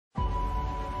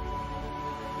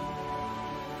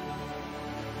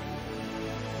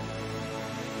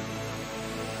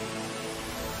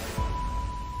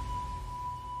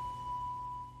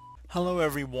Hello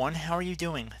everyone, how are you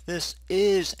doing? This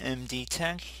is MD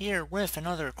Tech here with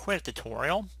another quick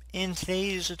tutorial. In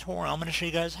today's tutorial, I'm going to show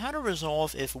you guys how to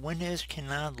resolve if Windows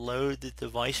cannot load the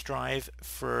device drive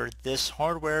for this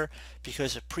hardware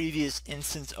because a previous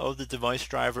instance of the device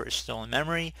driver is still in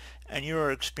memory and you are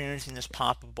experiencing this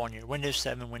pop-up on your Windows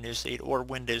 7, Windows 8, or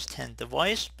Windows 10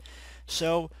 device.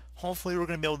 So hopefully we're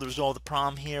going to be able to resolve the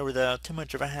problem here without too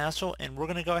much of a hassle, and we're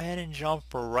going to go ahead and jump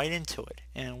right into it.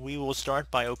 And we will start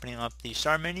by opening up the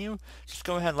Start menu. Just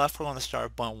go ahead and left click on the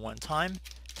Start button one time.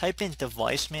 Type in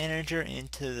Device Manager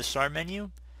into the Start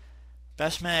menu.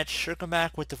 Best match should come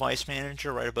back with Device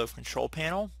Manager right above Control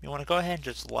Panel. You want to go ahead and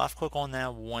just left click on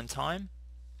that one time.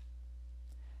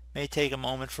 May take a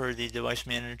moment for the Device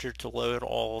Manager to load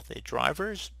all of the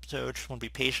drivers, so just want to be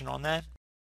patient on that.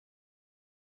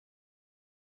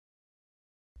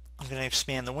 I'm going to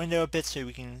expand the window a bit so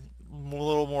we can a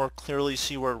little more clearly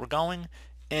see where we're going.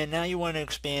 And now you want to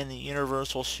expand the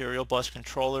Universal Serial Bus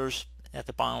Controllers at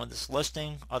the bottom of this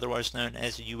listing, otherwise known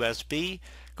as a USB.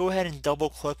 Go ahead and double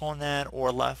click on that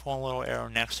or left one little arrow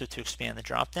next to it to expand the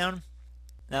drop down.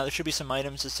 Now there should be some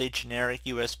items that say generic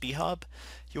USB hub.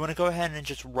 You want to go ahead and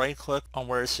just right click on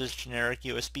where it says generic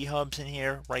USB hubs in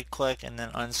here, right click and then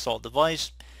uninstall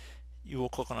device. You will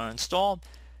click on uninstall.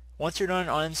 Once you're done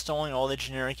uninstalling all the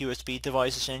generic USB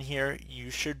devices in here,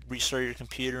 you should restart your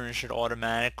computer and it should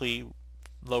automatically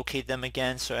locate them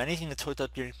again. So anything that's hooked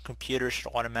up to your computer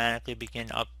should automatically begin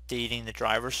updating the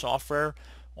driver software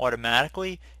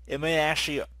automatically. It may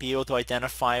actually be able to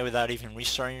identify without even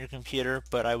restarting your computer,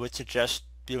 but I would suggest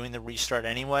doing the restart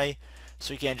anyway.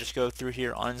 So you can just go through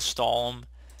here, uninstall them.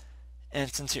 And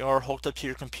since you are hooked up to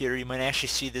your computer, you might actually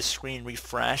see this screen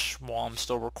refresh while I'm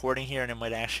still recording here, and it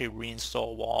might actually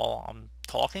reinstall while I'm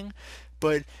talking.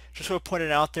 But just want to put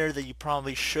it out there that you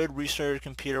probably should restart your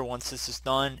computer once this is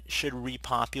done. It should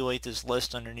repopulate this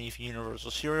list underneath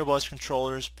Universal Serial Bus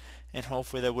Controllers, and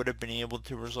hopefully that would have been able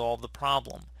to resolve the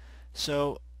problem.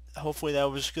 So hopefully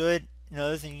that was good.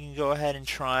 Another thing you can go ahead and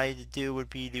try to do would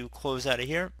be to close out of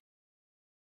here.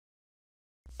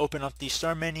 Open up the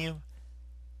Start menu.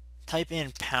 Type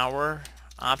in power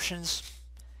options.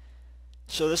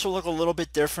 So this will look a little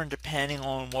bit different depending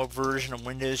on what version of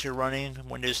Windows you're running.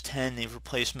 Windows 10, they've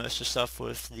replaced most of the stuff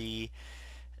with the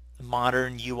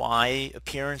modern UI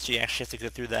appearance. So you actually have to go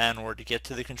through that in order to get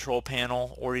to the control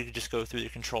panel, or you can just go through the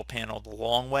control panel the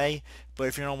long way. But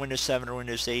if you're on Windows 7 or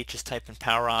Windows 8, just type in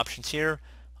power options here.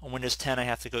 On Windows 10, I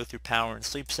have to go through power and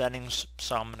sleep settings,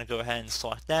 so I'm going to go ahead and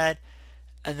select that.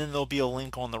 And then there'll be a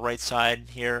link on the right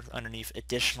side here underneath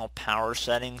additional power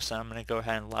settings that I'm going to go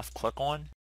ahead and left click on.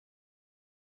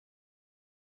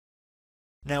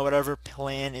 Now whatever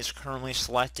plan is currently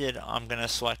selected, I'm going to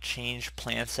select change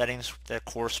plan settings that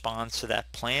corresponds to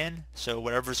that plan. So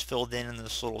whatever's filled in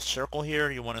this little circle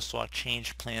here, you want to select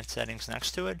change plan settings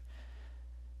next to it.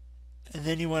 And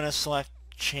then you want to select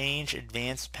change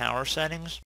advanced power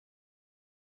settings.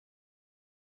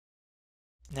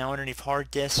 Now underneath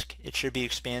hard disk, it should be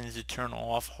expanded to turn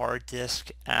off hard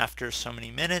disk after so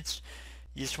many minutes.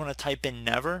 You just want to type in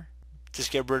never.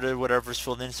 Just get rid of whatever's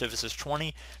filled in. So if it says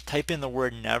 20, type in the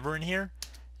word never in here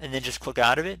and then just click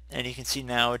out of it, and you can see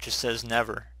now it just says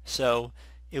never. So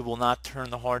it will not turn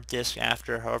the hard disk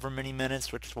after however many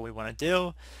minutes, which is what we want to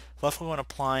do. Left click on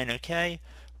apply and OK.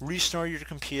 Restart your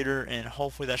computer, and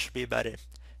hopefully that should be about it.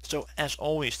 So as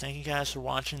always, thank you guys for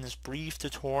watching this brief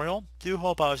tutorial. Do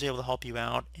hope I was able to help you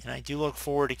out, and I do look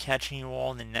forward to catching you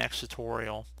all in the next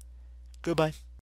tutorial. Goodbye.